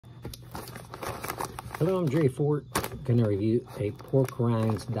Hello, I'm Jerry Fort. Going to review a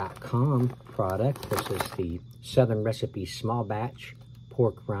porkrinds.com product. This is the Southern Recipe Small Batch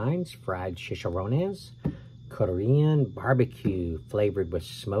Pork Rinds, fried chicharrones, Korean barbecue, flavored with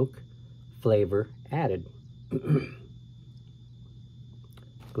smoke flavor added.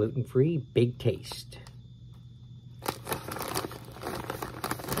 Gluten-free, big taste.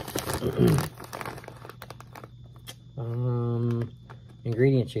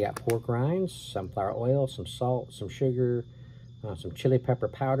 Ingredients, you got pork rinds, sunflower oil, some salt, some sugar, some chili pepper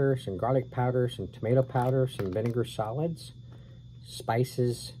powder, some garlic powder, some tomato powder, some vinegar solids,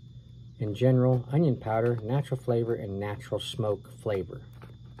 spices in general, onion powder, natural flavor, and natural smoke flavor.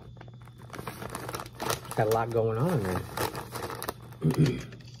 Got a lot going on in there.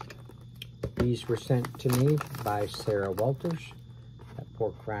 These were sent to me by Sarah Walters at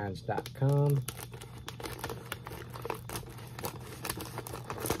porkrinds.com.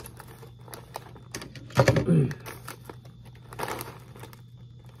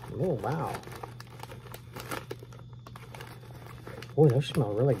 Oh, wow. Boy, those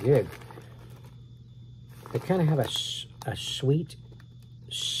smell really good. They kind of have a sweet,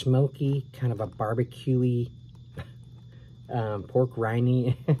 smoky, kind of a barbecue-y, pork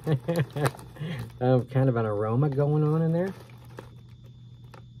rindy, kind of an aroma going on in there.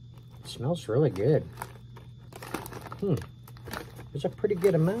 It smells really good. There's a pretty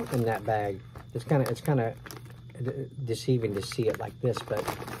good amount in that bag. It's kind of deceiving to see it like this, but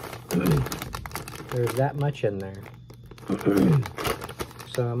there's that much in there.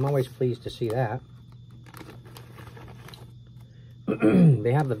 So I'm always pleased to see that.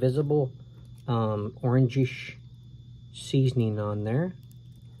 They have the visible orangish seasoning on there.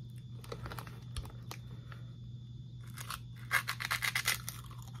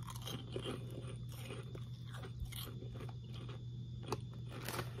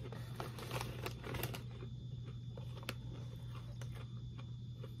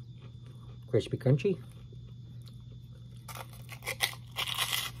 Crispy, crunchy.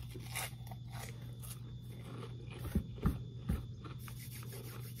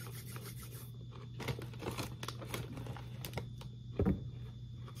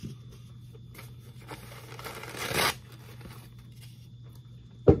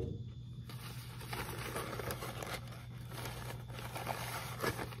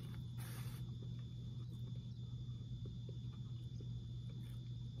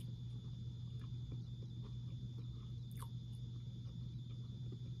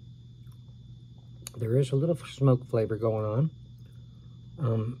 There is a little smoke flavor going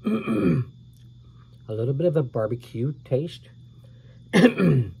on. A little bit of a barbecue taste.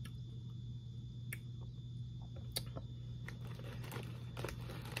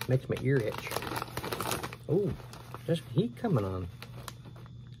 Makes my ear itch. Oh, there's heat coming on.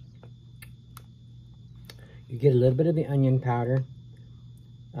 You get a little bit of the onion powder.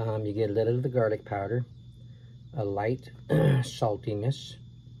 You get a little of the garlic powder. A light saltiness.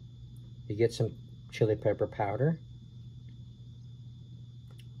 You get some chili pepper powder.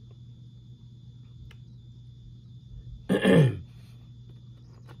 I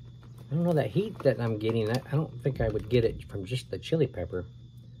don't know, that heat that I'm getting, I don't think I would get it from just the chili pepper.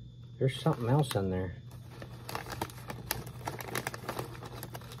 There's something else in there.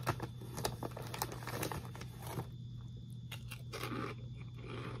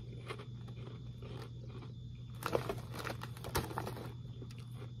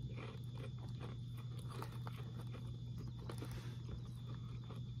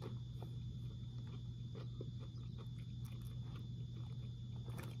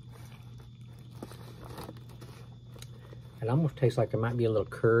 It almost tastes like there might be a little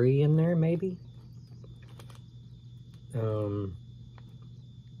curry in there, maybe.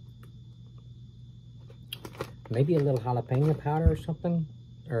 Maybe a little jalapeno powder or something,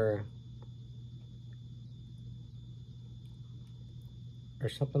 or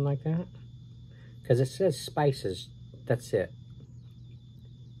something like that. Because it says spices, that's it.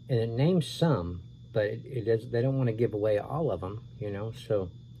 And it names some, but it does, they don't want to give away all of them, you know,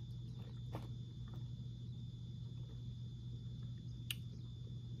 so.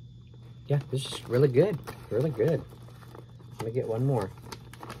 Yeah, this is really good. Really good. Let me get one more.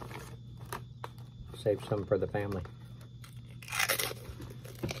 Save some for the family.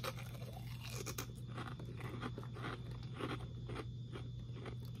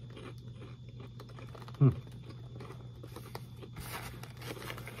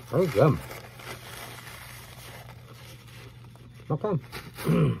 Oh, good. Okay.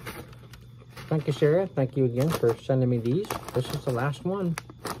 Thank you, Sarah. Thank you again for sending me these. This is the last one.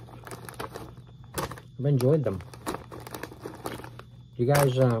 I've enjoyed them. You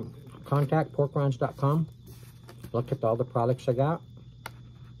guys contact porkrinds.com. Look at all the products I got.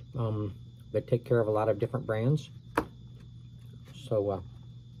 They take care of a lot of different brands. So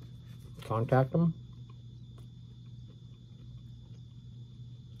contact them.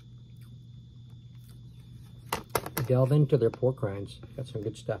 Delve into their pork rinds. Got some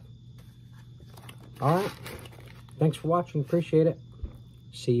good stuff. All right. Thanks for watching. Appreciate it.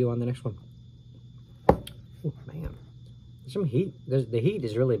 See you on the next one. Oh, man. Some heat. The heat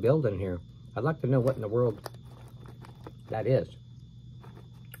is really building here. I'd like to know what in the world that is.